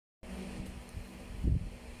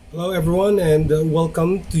Hello, everyone, and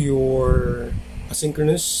welcome to your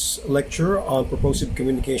asynchronous lecture on purposive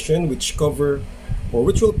communication, which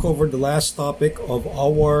will cover the last topic of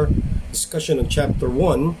our discussion on Chapter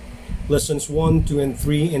 1, Lessons 1, 2, and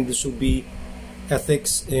 3, and this will be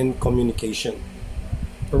Ethics in Communication.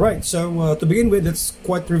 All right, so to begin with, let's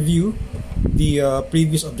quite review the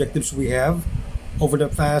previous objectives we have over the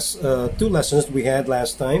past two lessons we had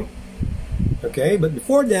last time. Okay, but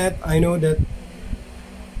before that, I know that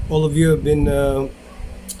all of you have been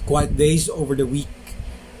quite dazed over the week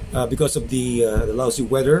because of the lousy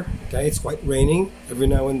weather. Okay, it's quite raining every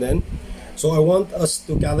now and then. So I want us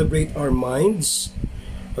to calibrate our minds,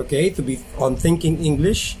 okay, to be on thinking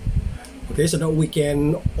English, okay, so that we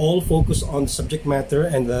can all focus on the subject matter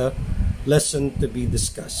and the lesson to be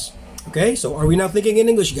discussed. Okay, so are we now thinking in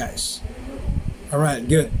English, guys? All right,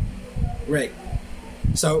 good, great.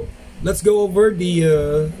 So let's go over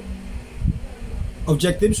the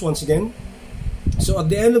objectives once again. So at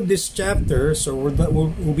the end of this chapter, so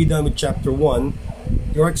we'll be done with chapter 1.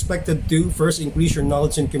 You're expected to first increase your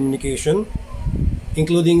knowledge in communication,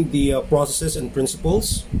 including the processes and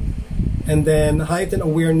principles, and then heighten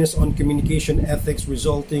awareness on communication ethics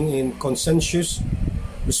resulting in consensuous,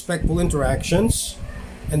 respectful interactions,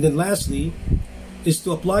 and then lastly is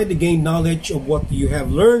to apply the gained knowledge of what you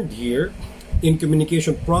have learned here in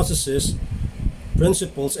communication processes,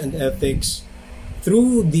 principles, and ethics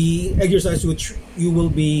through the exercise which you will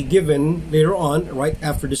be given later on, right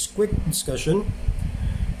after this quick discussion.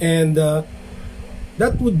 And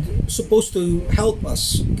that would supposed to help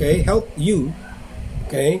us, okay, help you,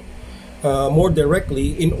 okay, more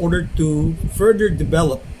directly in order to further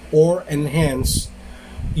develop or enhance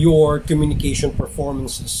your communication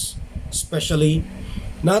performances, especially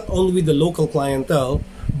not only with the local clientele,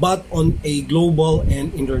 but on a global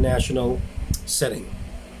and international setting.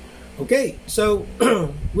 Okay, so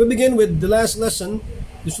we'll begin with the last lesson.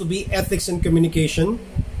 This will be ethics in communication.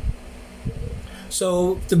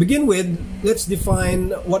 So to begin with, let's define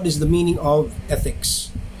what is the meaning of ethics.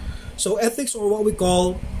 So ethics, or what we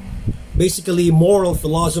call basically moral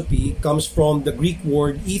philosophy, comes from the Greek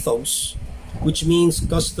word ethos, which means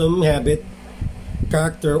custom, habit,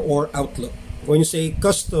 character, or outlook. When you say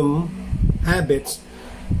custom, habits,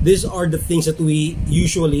 these are the things that we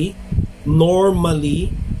usually,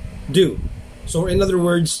 normally do. So in other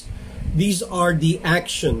words, these are the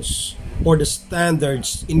actions or the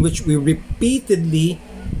standards in which we repeatedly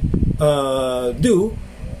do,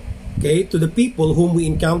 okay, to the people whom we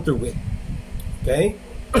encounter with. Okay,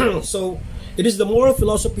 so it is the moral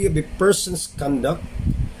philosophy of a person's conduct,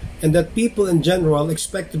 and that people in general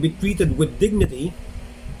expect to be treated with dignity,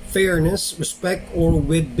 fairness, respect, or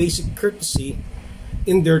with basic courtesy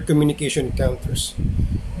in their communication encounters.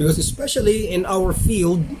 Because especially in our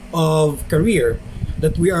field of career,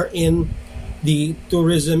 that we are in the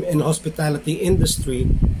tourism and hospitality industry,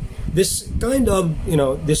 this kind of,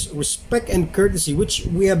 this respect and courtesy, which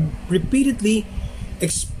we have repeatedly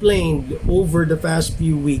explained over the past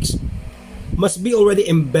few weeks, must be already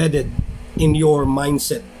embedded in your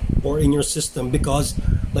mindset or in your system. Because,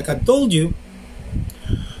 like I've told you,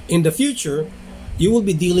 in the future, you will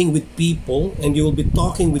be dealing with people and you will be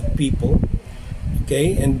talking with people.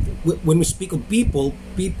 Okay, and when we speak of people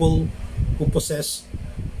who possess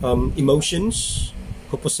emotions,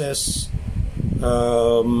 who possess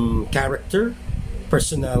character,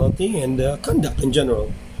 personality, and conduct in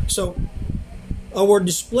general. So our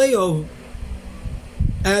display of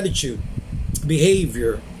attitude,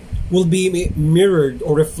 behavior, will be mirrored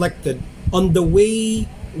or reflected on the way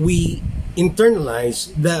we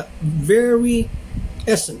internalize the very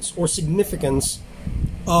essence or significance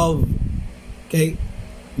of, okay,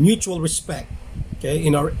 mutual respect, okay,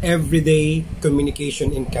 in our everyday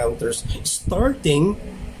communication encounters, starting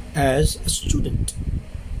as a student.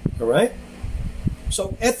 All right.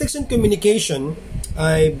 So ethics in communication,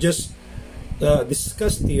 I've just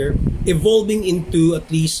discussed here, evolving into at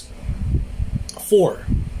least 4.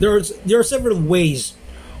 There are several ways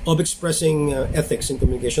of expressing ethics in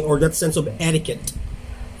communication, or that sense of etiquette.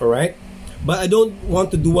 All right. But I don't want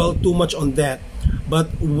to dwell too much on that. But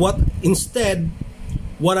what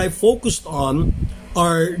I focused on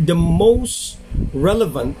are the most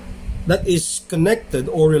relevant that is connected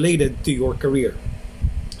or related to your career.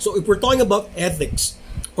 So if we're talking about ethics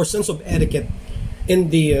or sense of etiquette in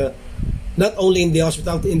the not only in the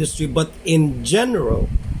hospitality industry but in general,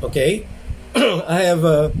 okay, I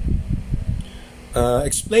have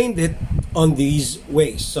explained it on these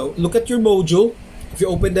ways. So look at your module. If you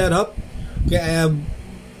open that up, okay, I have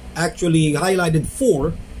actually highlighted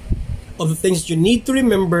 4 of the things you need to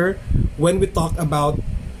remember when we talk about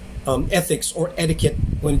ethics or etiquette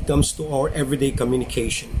when it comes to our everyday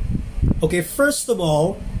communication. Okay, first of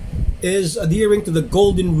all is adhering to the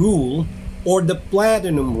golden rule or the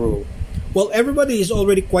platinum rule. Well, everybody is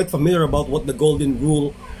already quite familiar about what the golden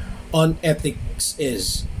rule on ethics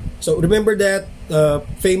is. So remember that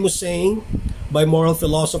famous saying by moral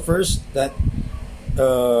philosophers that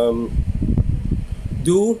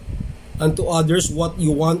do unto others what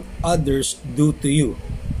you want others do to you.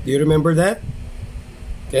 Do you remember that?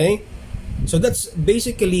 Okay, so that's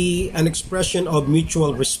basically an expression of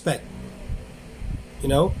mutual respect. You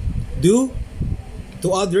know, do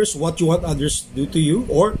to others what you want others to do to you,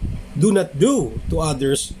 or do not do to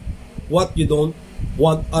others what you don't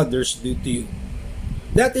want others to do to you.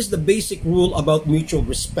 That is the basic rule about mutual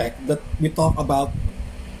respect that we talk about,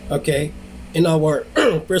 okay, in our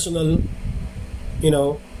personal,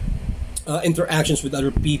 interactions with other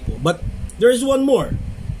people. But there is one more,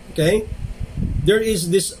 okay? There is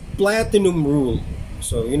this platinum rule.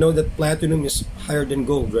 So you know that platinum is higher than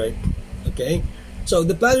gold, right? Okay? So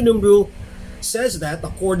the platinum rule says that,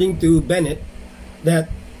 according to Bennett, that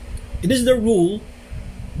it is the rule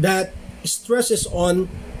that stresses on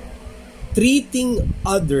treating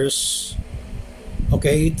others,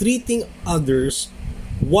 okay, treating others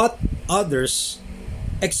what others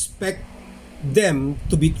expect them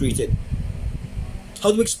to be treated.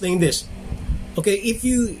 How do we explain this? Okay,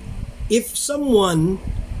 if someone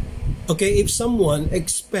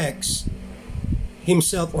expects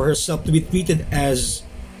himself or herself to be treated as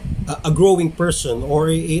a growing person, or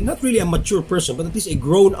not really a mature person, but at least a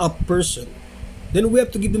grown-up person, then we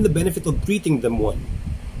have to give them the benefit of treating them one.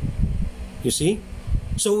 You see?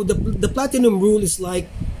 So the platinum rule is like,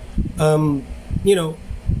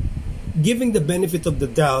 giving the benefit of the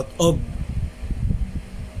doubt of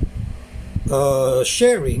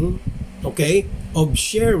sharing, okay, of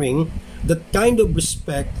sharing that kind of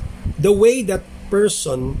respect the way that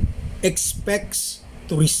person expects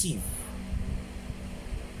to receive.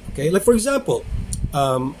 Okay, like for example,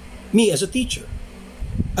 me as a teacher.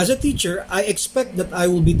 As a teacher, I expect that I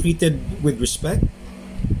will be treated with respect.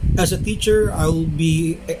 As a teacher,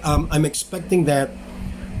 I'm expecting that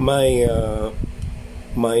my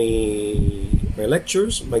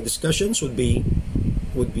lectures, my discussions would be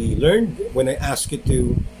learned. When I ask you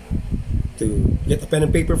to get a pen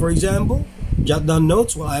and paper, for example, jot down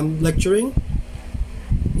notes while I'm lecturing,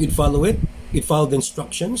 you'd follow it. You'd follow the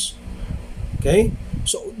instructions. Okay,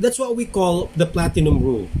 so that's what we call the platinum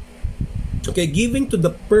rule. Okay, giving to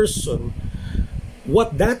the person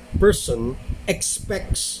what that person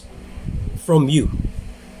expects from you,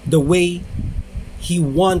 the way he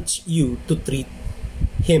wants you to treat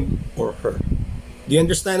him or her. Do you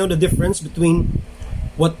understand now the difference between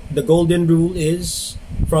what the golden rule is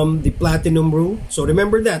from the platinum rule? So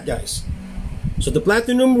remember that, guys. So the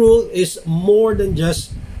platinum rule is more than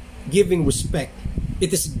just giving respect.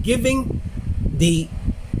 It is giving the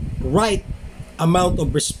right amount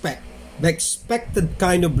of respect, the expected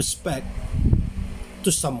kind of respect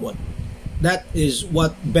to someone. That is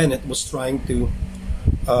what Bennett was trying to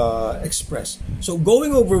express. So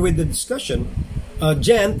going over with the discussion,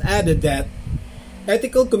 Gent added that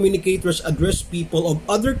ethical communicators address people of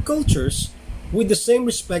other cultures with the same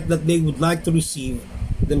respect that they would like to receive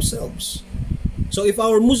themselves. So if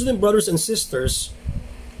our Muslim brothers and sisters,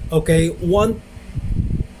 okay, want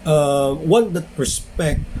that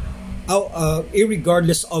respect,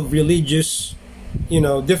 irregardless of religious,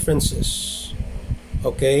 differences,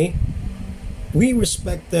 okay, we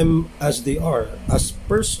respect them as they are, as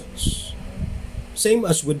persons. Same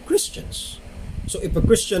as with Christians. So if a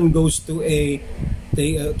Christian goes to a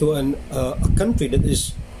country that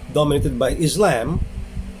is dominated by Islam,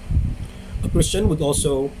 a Christian would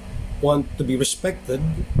also want to be respected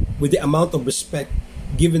with the amount of respect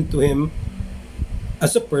given to him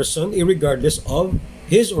as a person, irregardless of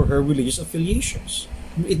his or her religious affiliations.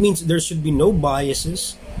 It means there should be no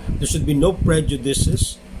biases, there should be no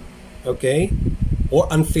prejudices, okay,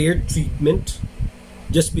 or unfair treatment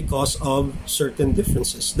just because of certain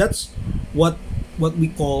differences. That's what we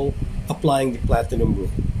call applying the platinum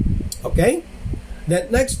rule. Okay?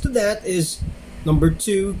 Then next to that is number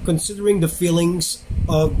 2, considering the feelings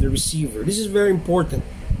of the receiver. This is very important.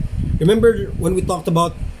 Remember when we talked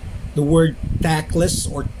about the word tactless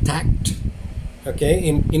or tact, okay,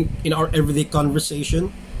 in our everyday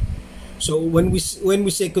conversation? So when we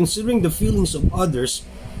say considering the feelings of others,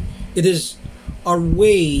 it is our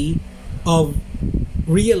way of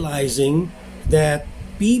realizing that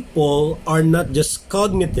people are not just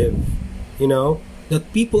cognitive,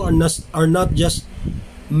 that people are not just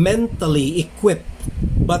mentally equipped,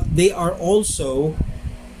 but they are also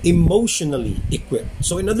emotionally equipped.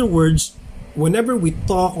 So in other words, whenever we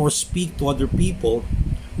talk or speak to other people,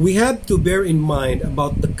 we have to bear in mind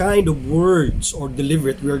about the kind of words or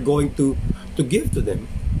delivery we are going to give to them,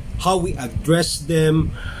 how we address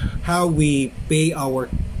them, how we pay our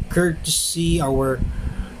courtesy, our,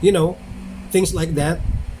 things like that.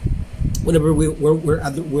 Whenever we're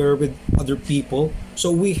with other people,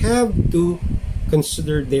 so we have to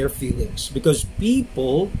consider their feelings because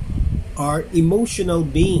people are emotional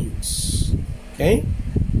beings. Okay.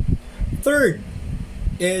 Third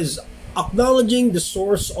is acknowledging the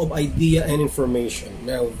source of idea and information.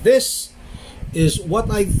 Now, this is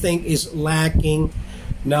what I think is lacking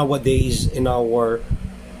nowadays in our,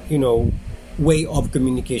 way of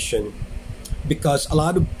communication, because a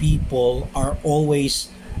lot of people are always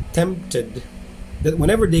tempted that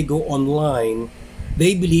whenever they go online,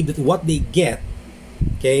 they believe that what they get,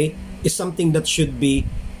 okay, is something that should be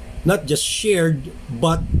not just shared,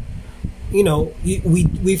 but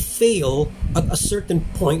we fail at a certain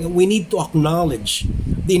point, and we need to acknowledge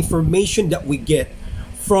the information that we get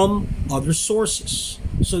from other sources.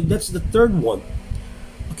 So that's the third one.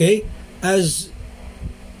 Okay, as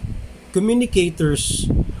communicators,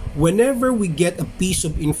 whenever we get a piece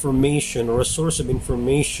of information or a source of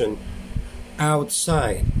information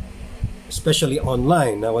outside, especially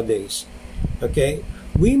online nowadays, okay,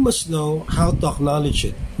 we must know how to acknowledge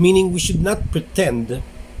it. Meaning, we should not pretend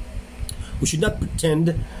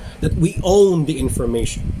that we own the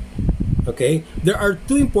information. Okay, there are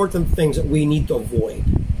two important things that we need to avoid,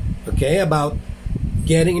 okay, about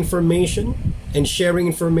getting information and sharing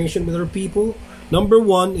information with other people. Number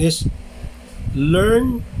one is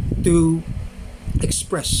learn to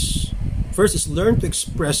express. First is learn to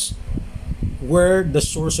express where the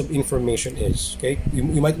source of information is. Okay,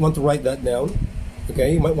 you might want to write that down.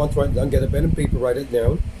 Okay, you might want to write it down, get a pen and paper, write it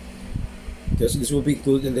down, because this will be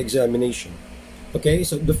included in the examination. Okay,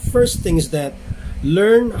 so the first thing is that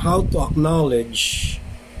learn how to acknowledge,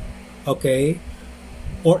 okay,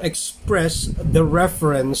 or express the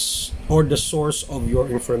reference or the source of your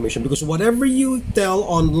information, because whatever you tell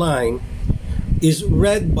online is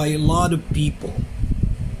read by a lot of people.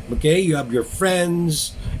 Okay, you have your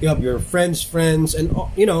friends, you have your friends' friends, and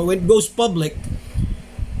when it goes public,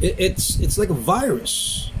 it's like a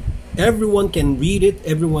virus. Everyone can read it,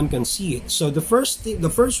 everyone can see it. So the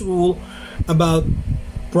first rule about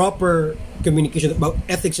proper communication, about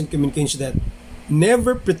ethics and communication, is that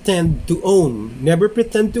never pretend to own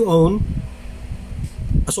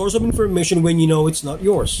a source of information when you know it's not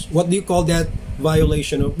yours. What do you call that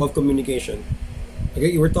violation of communication? Okay,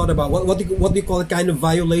 you were taught about what do you call a kind of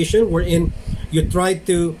violation wherein you try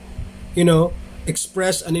to,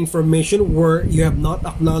 express an information where you have not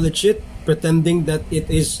acknowledged it, pretending that it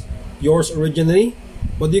is yours originally.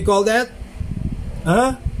 What do you call that?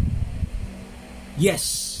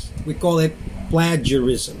 Yes, we call it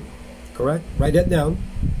plagiarism. Correct? Write that down.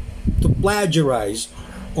 To plagiarize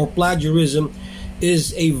or plagiarism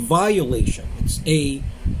is a violation.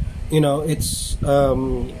 It's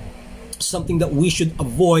something that we should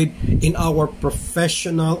avoid in our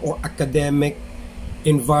professional or academic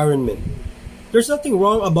environment. There's nothing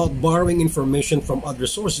wrong about borrowing information from other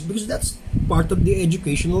sources because that's part of the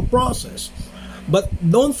educational process. But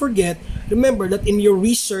don't forget, remember that in your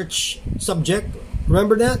research subject,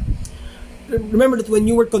 remember that when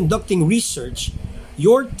you were conducting research,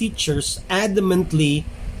 your teachers adamantly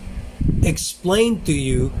explained to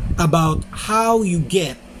you about how you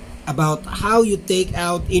take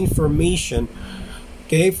out information,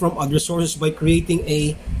 okay, from other sources by creating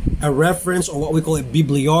a reference, or what we call a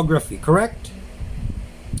bibliography. Correct?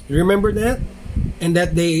 You remember that? And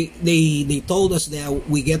that they told us that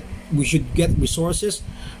we should get resources.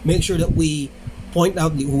 Make sure that we point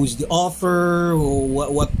out who is the author, or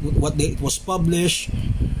what day it was published,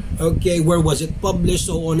 okay, where was it published,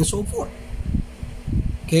 so on and so forth.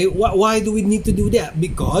 Okay, why do we need to do that?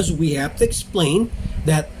 Because we have to explain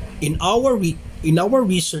that in our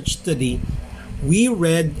research study, we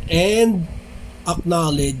read and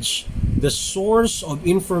acknowledge the source of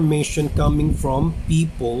information coming from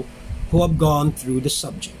people who have gone through the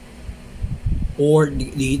subject or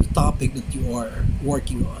the topic that you are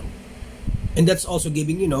working on. And that's also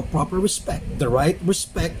giving, proper respect, the right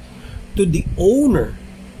respect to the owner,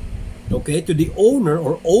 okay, to the owner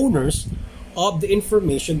or owners of the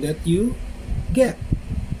information that you get.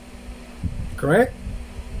 Correct?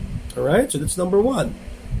 All right, so that's number one.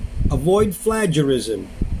 Avoid plagiarism.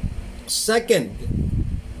 Second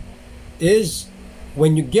is,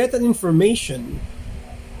 when you get an information,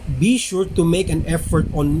 be sure to make an effort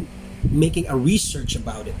on making a research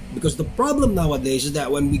about it. Because the problem nowadays is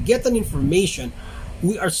that when we get an information,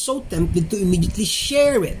 we are so tempted to immediately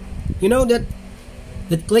share it. You know that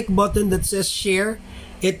click button that says share?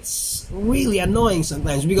 It's really annoying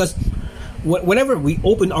sometimes because whenever we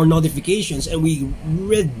open our notifications and we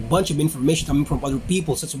read a bunch of information coming from other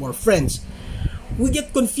people, such as our friends, we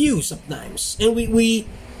get confused sometimes, and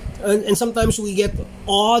and sometimes we get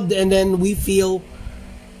odd, and then we feel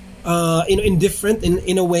indifferent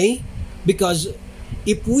in a way, because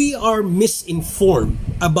if we are misinformed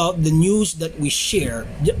about the news that we share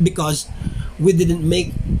because we didn't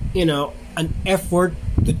make an effort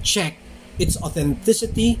to check its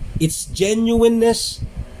authenticity, its genuineness,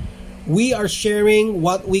 we are sharing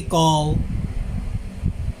what we call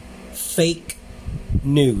fake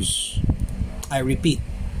news. I repeat,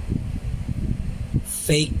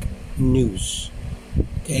 fake news.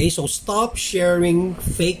 Okay, so stop sharing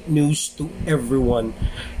fake news to everyone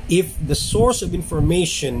if the source of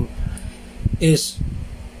information is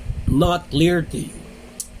not clear to you.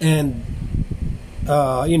 And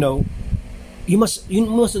you must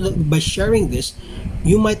by sharing this,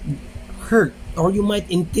 you might hurt, or you might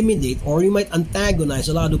intimidate, or you might antagonize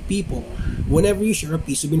a lot of people whenever you share a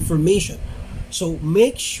piece of information. So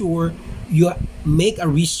make sure you make a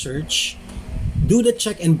research, do the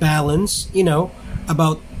check and balance,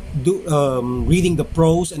 about reading the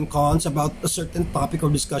pros and cons about a certain topic or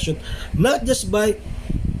discussion, not just by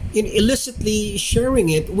illicitly sharing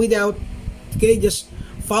it without, just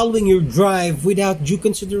following your drive without due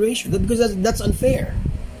consideration, because that's unfair.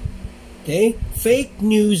 Okay, fake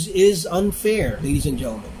news is unfair, ladies and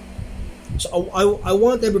gentlemen. So I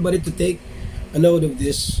want everybody to take a note of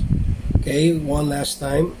this. Okay, one last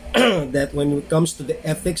time, that when it comes to the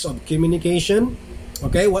ethics of communication,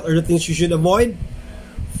 okay, what are the things you should avoid?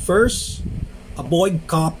 First, avoid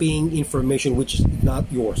copying information which is not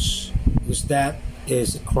yours, because that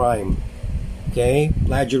is a crime. Okay,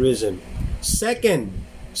 plagiarism. Second,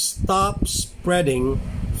 stop spreading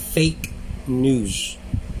fake news,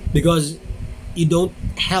 because you don't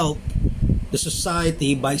help the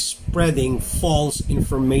society by spreading false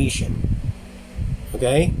information.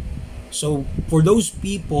 Okay, so for those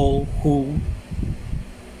people who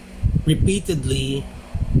repeatedly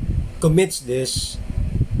commits this,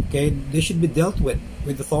 okay, they should be dealt with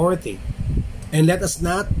authority. And let us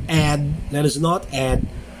not add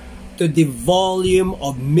to the volume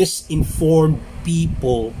of misinformed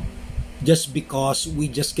people just because we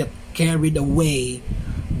just get carried away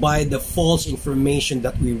by the false information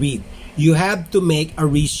that we read. You have to make a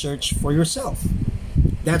research for yourself.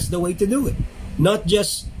 That's the way to do it. Not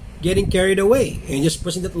just getting carried away and just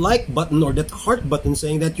pressing that like button or that heart button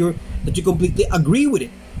saying that you completely agree with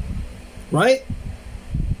it, right?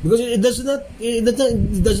 Because it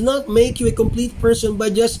does not make you a complete person by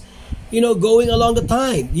just going along the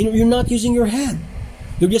tide. You're not using your head.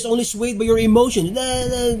 You're just only swayed by your emotions.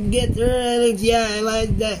 Yeah, I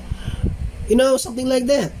like that. Something like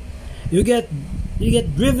that. You get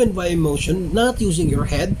driven by emotion, not using your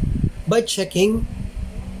head, by checking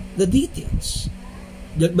the details,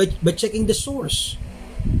 by checking the source.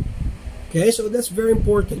 Okay, so that's very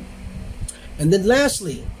important. And then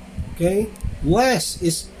lastly, last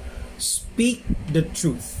is speak the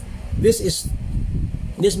truth. This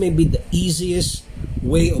may be the easiest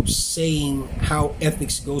way of saying how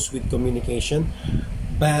ethics goes with communication,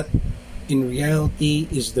 but in reality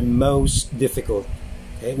is the most difficult.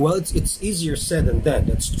 Okay, well, it's easier said than done.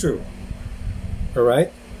 That's true. All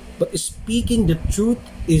right, but speaking the truth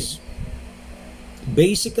is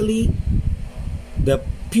basically the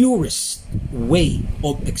purest way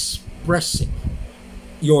of expressing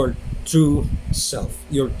your true self,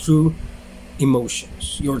 your true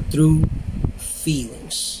emotions, your true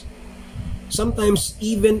feelings. Sometimes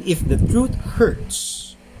even if the truth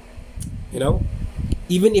hurts,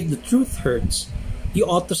 even if the truth hurts, you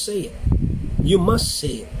ought to say it. You must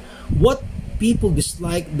say it. What people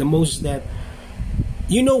dislike the most is that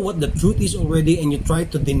you know what the truth is already and you try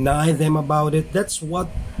to deny them about it. That's what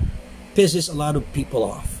pisses a lot of people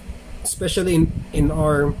off, especially in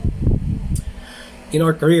our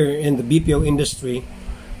career in the BPO industry.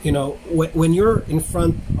 When you're in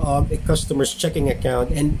front of a customer's checking account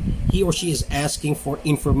and he or she is asking for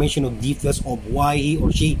information or details of why he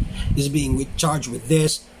or she is being charged with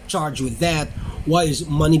this, charged with that, why is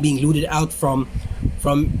money being looted out from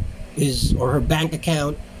his or her bank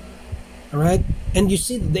account, all right? And you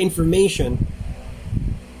see the information,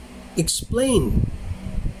 explain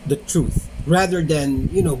the truth rather than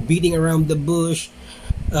beating around the bush,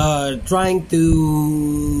 trying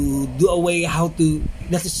to do away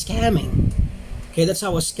that's scamming. Okay, that's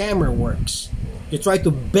how a scammer works. You try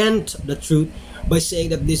to bend the truth by saying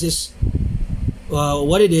that this is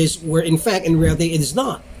what it is, where in fact in reality it is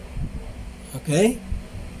not. Okay,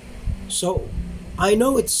 So I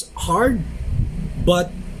know it's hard,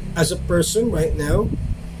 but as a person right now,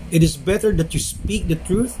 it is better that you speak the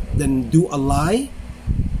truth than do a lie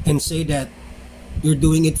and say that you're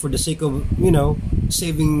doing it for the sake of,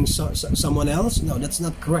 saving someone else. No, that's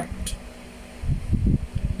not correct.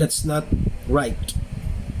 That's not right.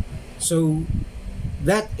 So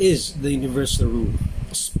that is the universal rule.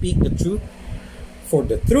 Speak the truth, for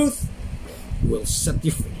the truth will set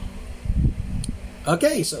you free.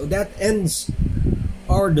 Okay, so that ends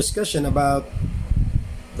our discussion about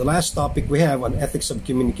the last topic we have on ethics of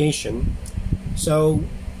communication. So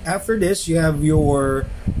after this, you have your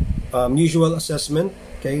usual assessment,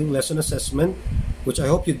 okay, lesson assessment, which I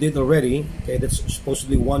hope you did already. Okay, that's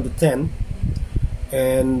supposedly 1 to 10.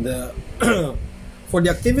 And for the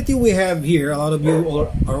activity we have here, a lot of you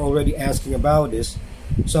are already asking about this.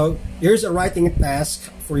 So here's a writing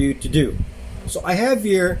task for you to do. So I have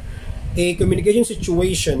here a communication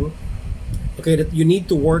situation, okay, that you need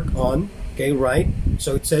to work on. Okay, right?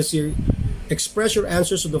 So it says here, express your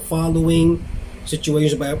answers to the following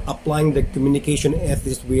situations by applying the communication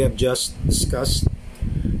ethics we have just discussed.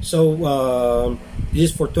 So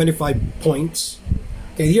this is for 25 points.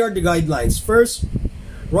 Okay, here are the guidelines. First,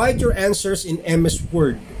 write your answers in MS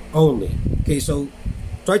Word only. Okay, so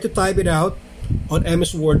try to type it out on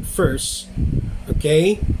MS Word first,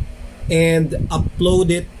 okay, and upload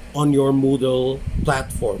it on your Moodle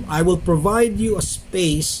platform. I will provide you a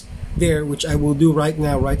space there, which I will do right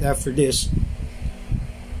now, right after this,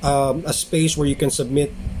 a space where you can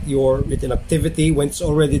submit your written activity when it's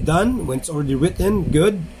already done, when it's already written.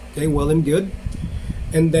 Good. Okay, well and good.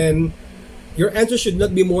 And then your answer should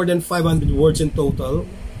not be more than 500 words in total,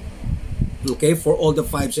 okay, for all the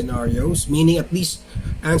 5 scenarios, meaning at least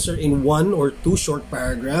answer in 1 or 2 short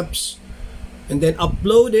paragraphs, and then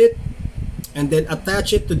upload it and then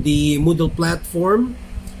attach it to the Moodle platform.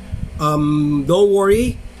 Don't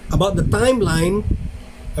worry about the timeline.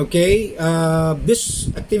 Okay,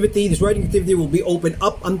 this writing activity will be open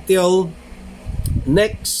up until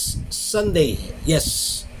next Sunday.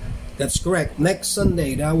 Yes, that's correct. Next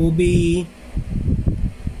Sunday. That will be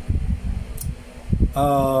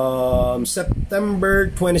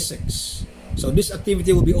September 26th. So this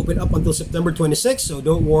activity will be open up until September 26th. So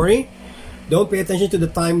don't worry. Don't pay attention to the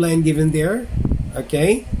timeline given there.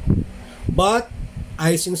 Okay, but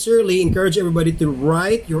I sincerely encourage everybody to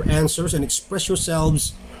write your answers and express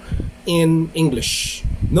yourselves in English.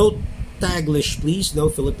 No Taglish, please. No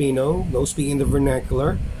Filipino. No speaking the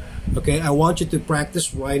vernacular. Okay, I want you to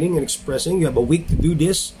practice writing and expressing. You have a week to do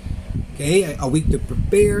this. Okay, a week to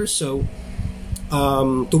prepare. So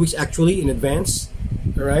 2 weeks actually in advance.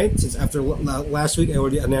 All right, since after last week I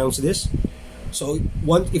already announced this. So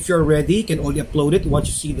if you're ready, you can only upload it once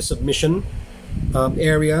you see the submission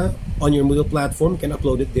area on your Moodle platform. You can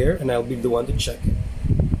upload it there, and I'll be the one to check it.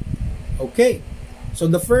 Okay, so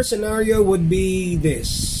the first scenario would be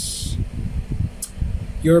this.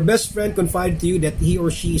 Your best friend confided to you that he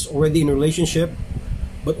or she is already in a relationship,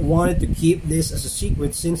 but wanted to keep this as a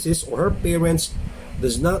secret since his or her parents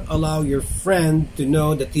does not allow your friend to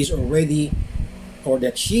know that he's already, or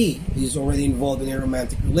that she is already involved in a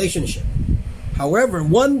romantic relationship. However,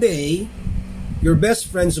 one day, your best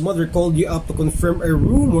friend's mother called you up to confirm a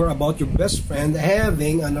rumor about your best friend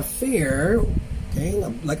having an affair, okay,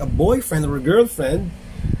 like a boyfriend or a girlfriend.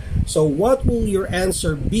 So what will your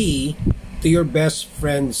answer be to your best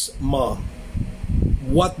friend's mom?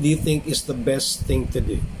 What do you think is the best thing to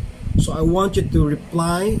do? So I want you to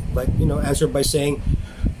reply, answer by saying,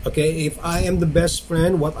 okay, if I am the best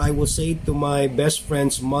friend, what I will say to my best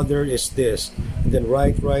friend's mother is this. And then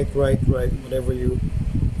write, whatever you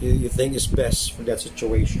think is best for that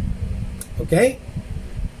situation. Okay?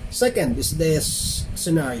 Second is this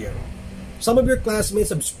scenario. Some of your classmates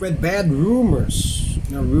have spread bad rumors,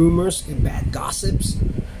 rumors and bad gossips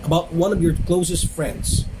about one of your closest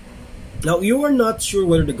friends. Now, you are not sure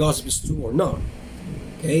whether the gossip is true or not.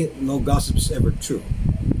 Okay? No gossip is ever true.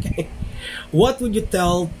 Okay? What would you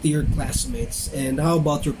tell to your classmates, and how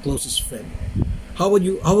about your closest friend? How would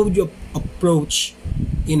you approach,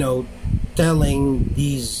 telling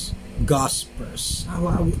these gossipers?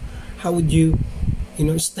 How would you,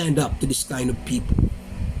 stand up to this kind of people?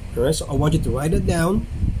 All right. So I want you to write it down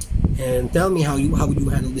and tell me how would you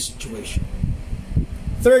handle this situation.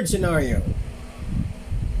 Third scenario.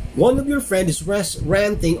 One of your friends is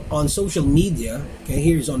ranting on social media, okay,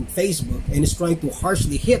 here is on Facebook, and is trying to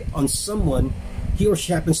harshly hit on someone he or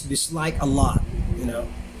she happens to dislike a lot,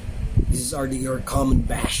 These are your common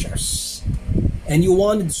bashers. And you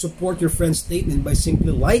wanted to support your friend's statement by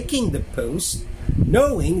simply liking the post,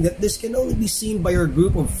 knowing that this can only be seen by your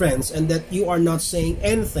group of friends and that you are not saying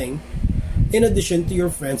anything in addition to your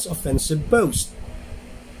friend's offensive post.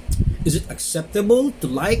 Is it acceptable to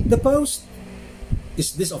like the post?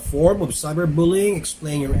 Is this a form of cyberbullying?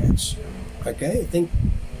 Explain your answer. Okay, I think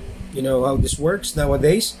you know how this works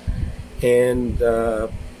nowadays, and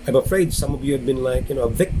I'm afraid some of you have been like a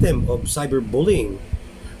victim of cyberbullying.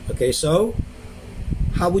 Okay, so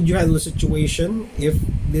how would you handle a situation if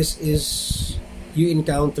this is you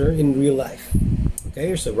encounter in real life?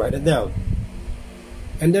 Okay, so write it down.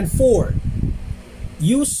 And then 4,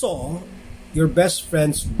 you saw your best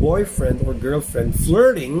friend's boyfriend or girlfriend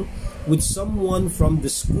flirting with someone from the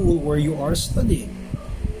school where you are studying.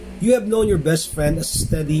 You have known your best friend as a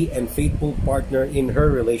steady and faithful partner in her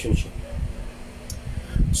relationship.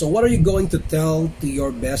 So what are you going to tell to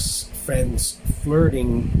your best friend's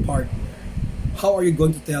flirting partner? How are you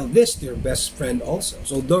going to tell this to your best friend also?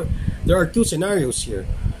 So there are 2 scenarios here.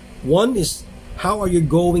 One is, how are you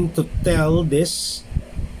going to tell this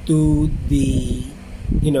to the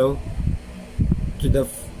to the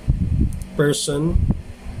person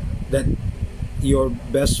that your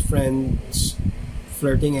best friend's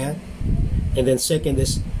flirting at? And then second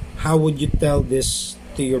is, how would you tell this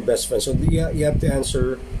to your best friend? So you have to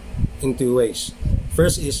answer in 2 ways.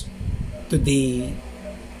 First is to the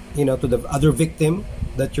to the other victim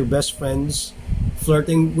that your best friend's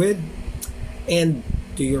flirting with, and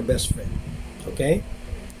to your best friend. Okay?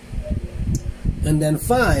 And then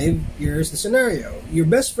 5, here's the scenario. Your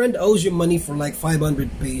best friend owes you money for like 500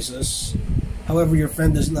 pesos. However, your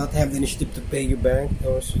friend does not have the initiative to pay you back,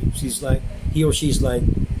 or he or she's like,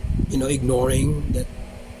 ignoring that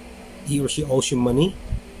he or she owes you money.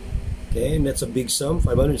 Okay, and that's a big sum.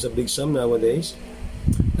 500 is a big sum nowadays.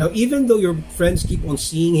 Now, even though your friends keep on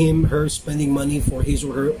seeing her spending money for his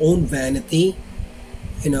or her own vanity,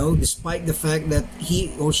 despite the fact that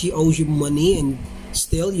he or she owes you money, and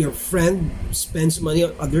still your friend spends money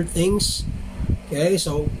on other things. Okay,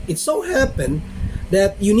 so it so happened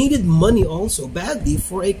that you needed money also badly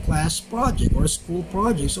for a class project or a school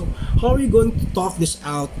project. So how are you going to talk this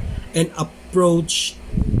out and approach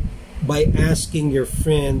by asking your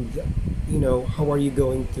friend, how are you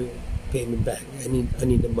going to pay me back? I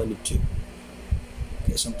need the money too.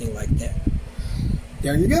 Okay, something like that.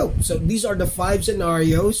 There you go. So these are the 5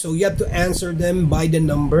 scenarios. So you have to answer them by the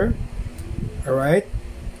number. All right.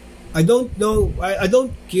 I don't know. I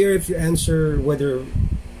don't care if you answer whether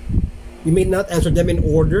you may not answer them in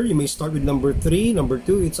order. You may start with number 3, number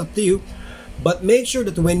 2. It's up to you. But make sure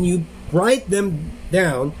that when you write them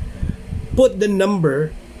down, put the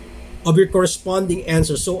number of your corresponding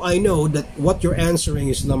answer, so I know that what you're answering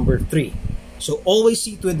is number 3. So always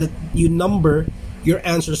see to it that you number your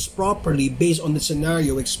answers properly based on the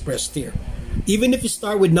scenario expressed here. Even if you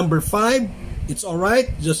start with number 5, it's all right.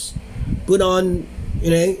 Just put on,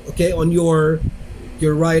 on your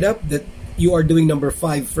write-up that you are doing number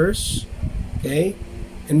 5 first, okay,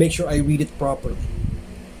 and make sure I read it properly.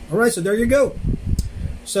 All right, so there you go.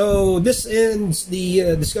 So this ends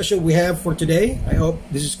the discussion we have for today. I hope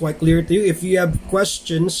this is quite clear to you. If you have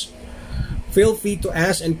questions, feel free to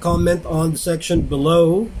ask and comment on the section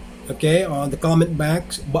below, okay, on the comment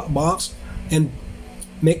box, and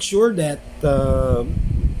make sure that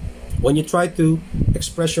when you try to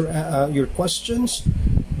express your questions,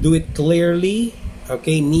 do it clearly,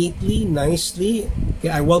 okay, neatly, nicely. Okay,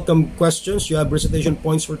 I welcome questions. You have recitation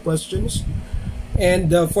points for questions.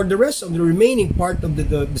 And for the rest of the remaining part of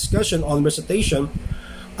the discussion on recitation,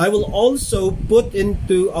 I will also put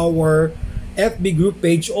into our FB group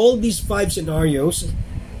page all these 5 scenarios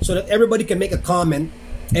so that everybody can make a comment,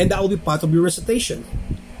 and that will be part of your recitation.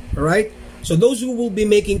 All right? So those who will be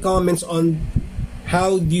making comments on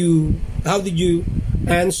how did you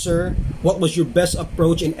answer, what was your best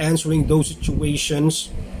approach in answering those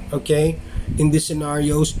situations, okay, in these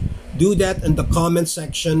scenarios, do that in the comment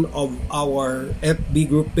section of our FB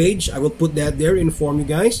group page. I will put that there, inform you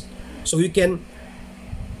guys, so you can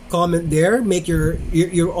comment there, make your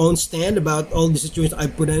own stand about all the situations I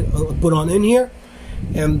put on in here.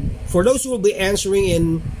 And for those who will be answering,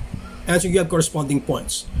 you have corresponding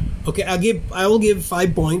points. Okay, I will give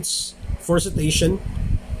 5 points for citation.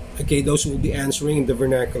 Okay, those who will be answering in the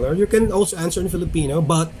vernacular. You can also answer in Filipino,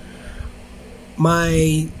 but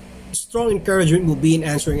my strong encouragement will be in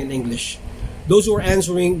answering in English. Those who are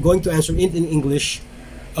going to answer in English,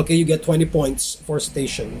 okay, you get 20 points for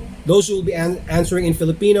citation. Those who will be answering in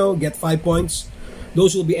Filipino get 5 points.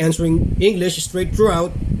 Those who will be answering English straight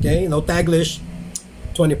throughout, okay, no Taglish,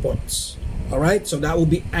 20 points. All right, so that will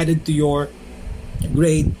be added to your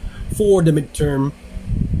grade for the midterm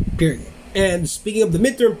period. And speaking of the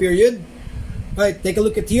midterm period, all right, take a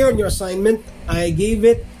look at here on your assignment. I gave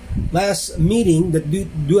it last meeting that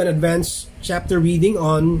do an advanced chapter reading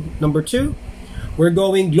on number 2. We're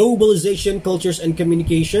going globalization, cultures, and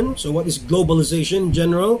communication. So what is globalization in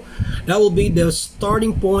general? That will be the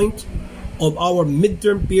starting point of our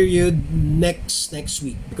midterm period next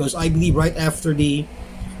week, because I believe right after the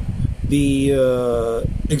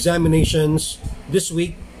examinations this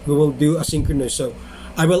week we will do asynchronous. So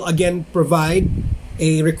I will again provide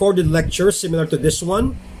a recorded lecture similar to this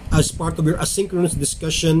one as part of your asynchronous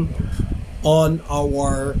discussion on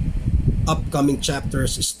our upcoming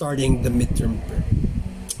chapters starting the midterm period.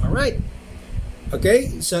 All right.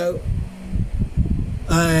 Okay, so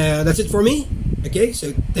that's it for me. Okay,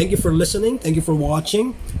 so thank you for listening. Thank you for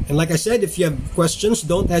watching. And like I said, if you have questions,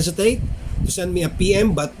 don't hesitate to send me a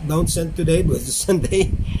PM, but don't send today because it's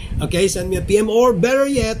Sunday. Okay, send me a PM, or better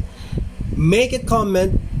yet, make a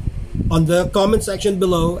comment on the comment section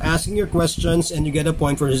below asking your questions, and you get a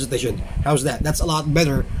point for recitation. How's that? That's a lot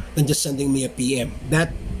better than just sending me a PM.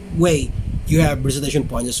 That way, you have recitation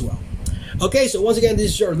points as well. Okay, so once again,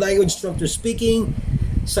 this is your language instructor speaking,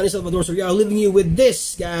 Sunny Salvador. So we are leaving you with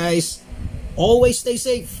this, guys. Always stay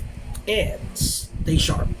safe and stay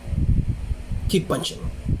sharp. Keep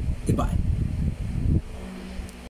punching. Goodbye.